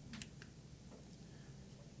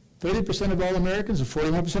 30% of all Americans and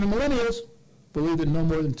 41% of millennials believe that no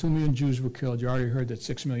more than 2 million Jews were killed. You already heard that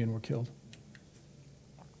 6 million were killed.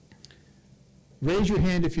 Raise your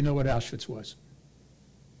hand if you know what Auschwitz was.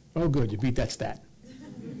 Oh, good, you beat that stat.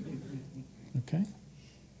 Okay.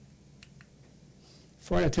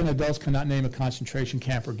 4 out of 10 adults cannot name a concentration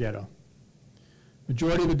camp or ghetto.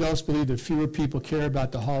 Majority of adults believe that fewer people care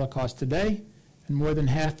about the Holocaust today, and more than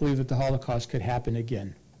half believe that the Holocaust could happen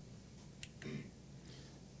again.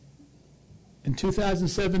 In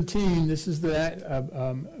 2017, this is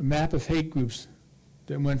the map of hate groups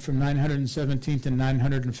that went from 917 to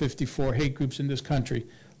 954 hate groups in this country.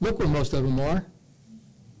 Look where most of them are.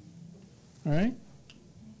 All right?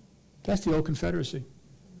 That's the old Confederacy.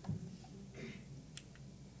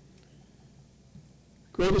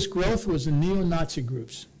 Greatest growth was in neo-Nazi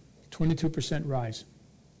groups, 22% rise.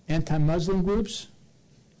 Anti-Muslim groups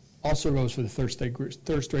also rose for the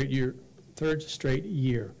third straight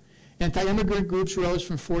year. Anti-immigrant groups rose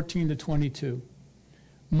from 14 to 22.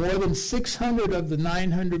 More than 600 of the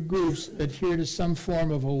 900 groups adhere to some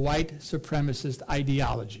form of a white supremacist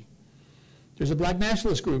ideology. There's a black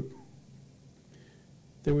nationalist group.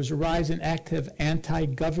 There was a rise in active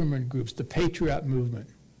anti-government groups, the Patriot Movement.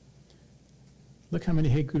 Look how many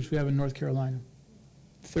hate groups we have in North Carolina.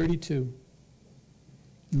 32.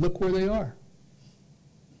 Look where they are.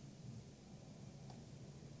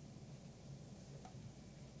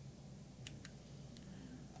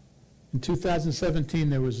 In 2017,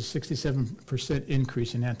 there was a 67%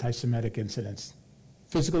 increase in anti-Semitic incidents.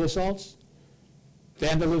 Physical assaults,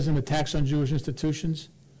 vandalism, attacks on Jewish institutions,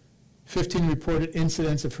 15 reported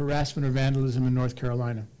incidents of harassment or vandalism in North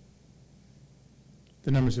Carolina.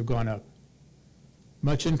 The numbers have gone up.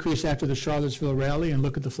 Much increase after the Charlottesville rally, and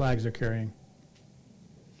look at the flags they're carrying.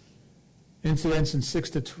 Incidents in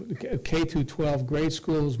K through 12 grade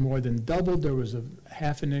schools more than doubled. There was a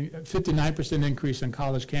 59% increase on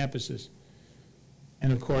college campuses.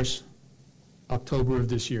 And of course, October of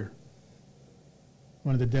this year,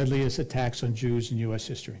 one of the deadliest attacks on Jews in U.S.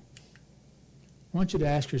 history. I want you to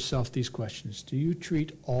ask yourself these questions. Do you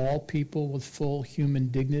treat all people with full human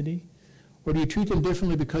dignity? Or do you treat them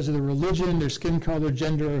differently because of their religion, their skin color,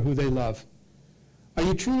 gender, or who they love? Are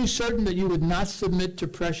you truly certain that you would not submit to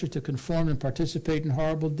pressure to conform and participate in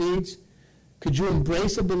horrible deeds? Could you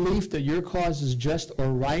embrace a belief that your cause is just or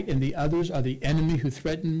right and the others are the enemy who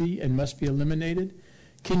threaten me and must be eliminated?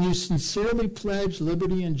 Can you sincerely pledge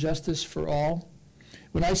liberty and justice for all?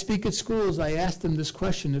 When I speak at schools, I ask them this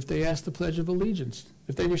question if they ask the Pledge of Allegiance.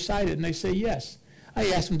 If they recite it and they say yes, I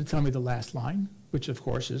ask them to tell me the last line, which of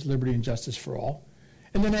course is liberty and justice for all.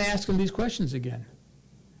 And then I ask them these questions again.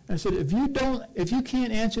 I said, if you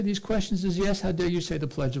can't answer these questions as yes, how dare you say the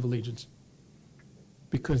Pledge of Allegiance?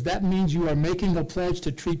 Because that means you are making a pledge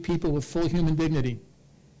to treat people with full human dignity.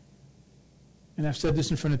 And I've said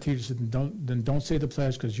this in front of teachers, then don't say the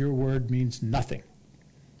pledge because your word means nothing.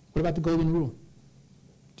 What about the Golden Rule?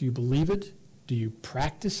 Do you believe it? Do you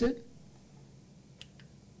practice it?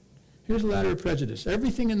 Here's a ladder of prejudice.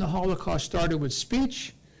 Everything in the Holocaust started with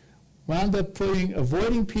speech, wound up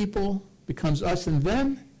avoiding people, becomes us and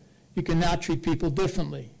them. You can now treat people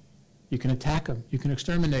differently. You can attack them. You can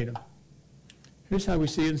exterminate them. Here's how we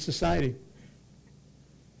see it in society.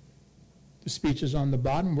 The speech is on the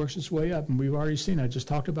bottom, works its way up, and we've already seen it. I just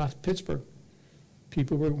talked about Pittsburgh.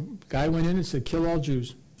 Guy went in and said, kill all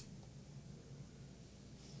Jews.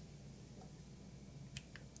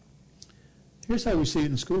 Here's how we see it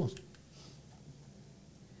in schools.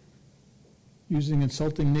 Using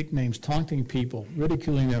insulting nicknames, taunting people,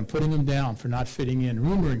 ridiculing them, putting them down for not fitting in,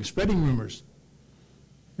 rumoring, spreading rumors,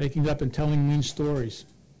 making up and telling mean stories,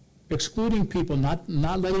 excluding people, not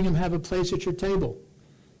letting them have a place at your table,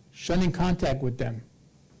 shunning contact with them,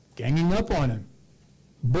 ganging up on them,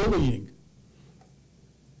 bullying.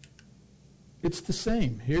 It's the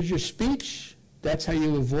same. Here's your speech. That's how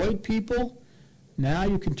you avoid people. Now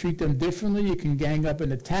you can treat them differently. You can gang up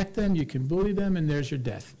and attack them. You can bully them, and there's your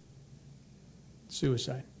death.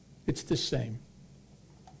 Suicide. It's the same.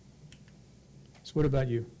 So what about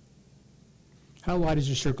you? How wide is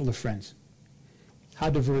your circle of friends? How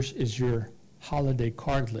diverse is your holiday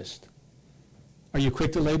card list? Are you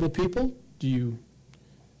quick to label people? Do you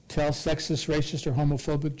tell sexist, racist, or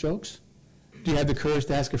homophobic jokes? Do you have the courage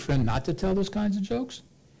to ask a friend not to tell those kinds of jokes?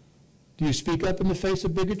 Do you speak up in the face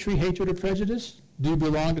of bigotry, hatred, or prejudice? Do you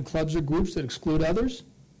belong to clubs or groups that exclude others?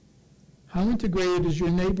 How integrated is your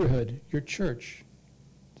neighborhood, your church,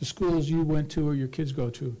 the schools you went to or your kids go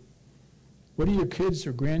to? What do your kids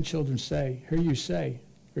or grandchildren say, hear you say,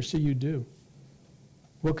 or see you do?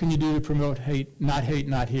 What can you do to promote hate, not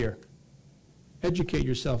here? Educate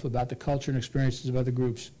yourself about the culture and experiences of other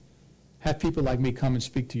groups. Have people like me come and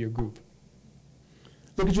speak to your group.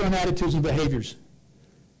 Look at your own attitudes and behaviors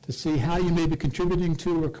to see how you may be contributing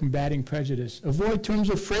to or combating prejudice. Avoid terms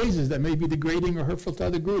or phrases that may be degrading or hurtful to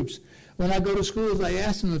other groups. When I go to schools, I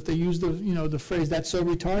ask them if they use the phrase, that's so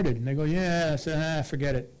retarded. And they go, yeah, I say,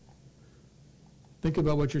 forget it. Think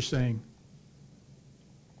about what you're saying.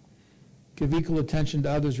 Give equal attention to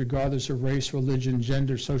others regardless of race, religion,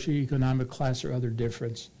 gender, socioeconomic class, or other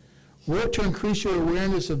difference. Work to increase your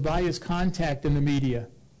awareness of bias contact in the media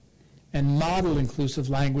and model inclusive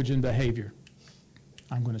language and behavior.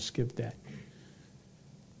 I'm going to skip that.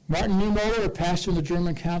 Martin Niemöller, a pastor in the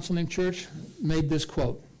German Counseling Church, made this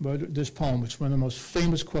quote, this poem, which is one of the most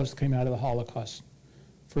famous quotes that came out of the Holocaust.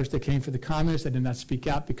 First, they came for the communists. I did not speak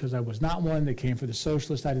out because I was not one. They came for the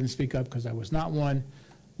socialists. I didn't speak up because I was not one.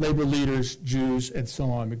 Labor leaders, Jews, and so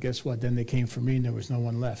on. But guess what? Then they came for me, and there was no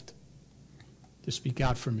one left to speak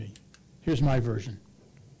out for me. Here's my version.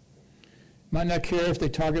 Might not care if they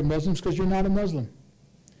target Muslims because you're not a Muslim.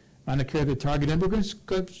 Might not care if they target immigrants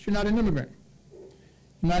because you're not an immigrant.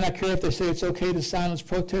 You might not care if they say it's okay to silence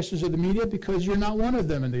protesters or the media because you're not one of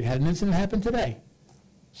them, and they had an incident happen today.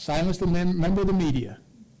 Silence the member of the media.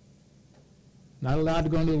 Not allowed to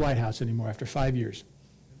go into the White House anymore after 5 years.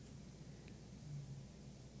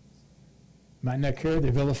 Might not care if they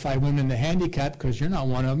vilify women and the handicapped because you're not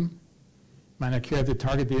one of them. Might not care if they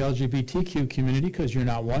target the LGBTQ community because you're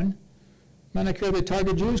not one. Might not care if they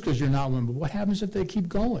target Jews because you're not one. But what happens if they keep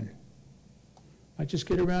going? Might just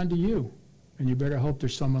get around to you, and you better hope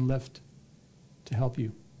there's someone left to help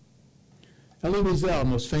you. Elie Wiesel,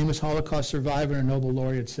 most famous Holocaust survivor and Nobel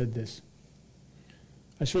laureate, said this: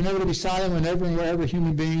 I swear never to be silent whenever and wherever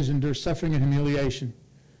human beings endure suffering and humiliation.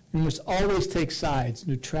 We must always take sides.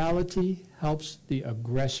 Neutrality helps the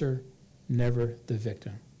aggressor, never the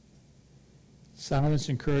victim. Silence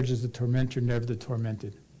encourages the tormentor, never the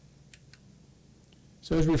tormented.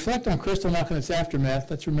 So as we reflect on Kristallnacht and its aftermath,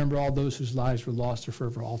 let's remember all those whose lives were lost or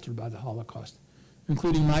forever altered by the Holocaust,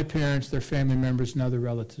 including my parents, their family members, and other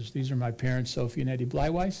relatives. These are my parents, Sophie and Eddie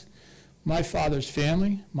Bleiweiss. My father's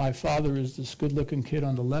family. My father is this good-looking kid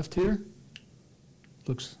on the left here.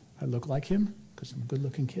 I look like him because I'm a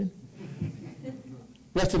good-looking kid. The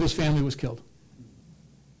rest of his family was killed.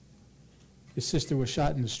 His sister was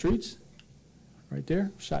shot in the streets, right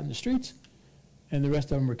there, shot in the streets, and the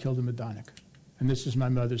rest of them were killed in Majdanek. And this is my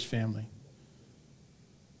mother's family.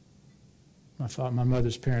 My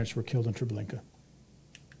mother's parents were killed in Treblinka.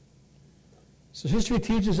 So history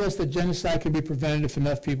teaches us that genocide can be prevented if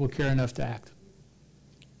enough people care enough to act.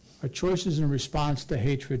 Our choices in response to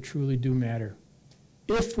hatred truly do matter.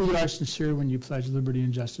 If we are sincere when you pledge liberty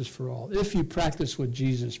and justice for all, if you practice what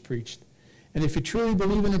Jesus preached, and if you truly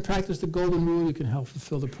believe in and practice the golden rule, you can help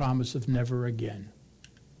fulfill the promise of never again.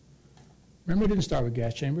 Remember, it didn't start with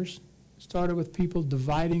gas chambers. It started with people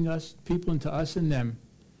dividing us, people into us and them.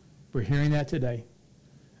 We're hearing that today.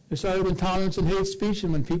 It started with intolerance and hate speech,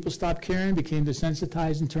 and when people stopped caring, became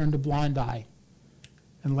desensitized and turned a blind eye.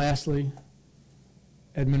 And lastly,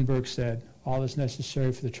 Edmund Burke said, all that's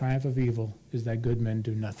necessary for the triumph of evil is that good men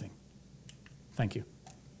do nothing. Thank you.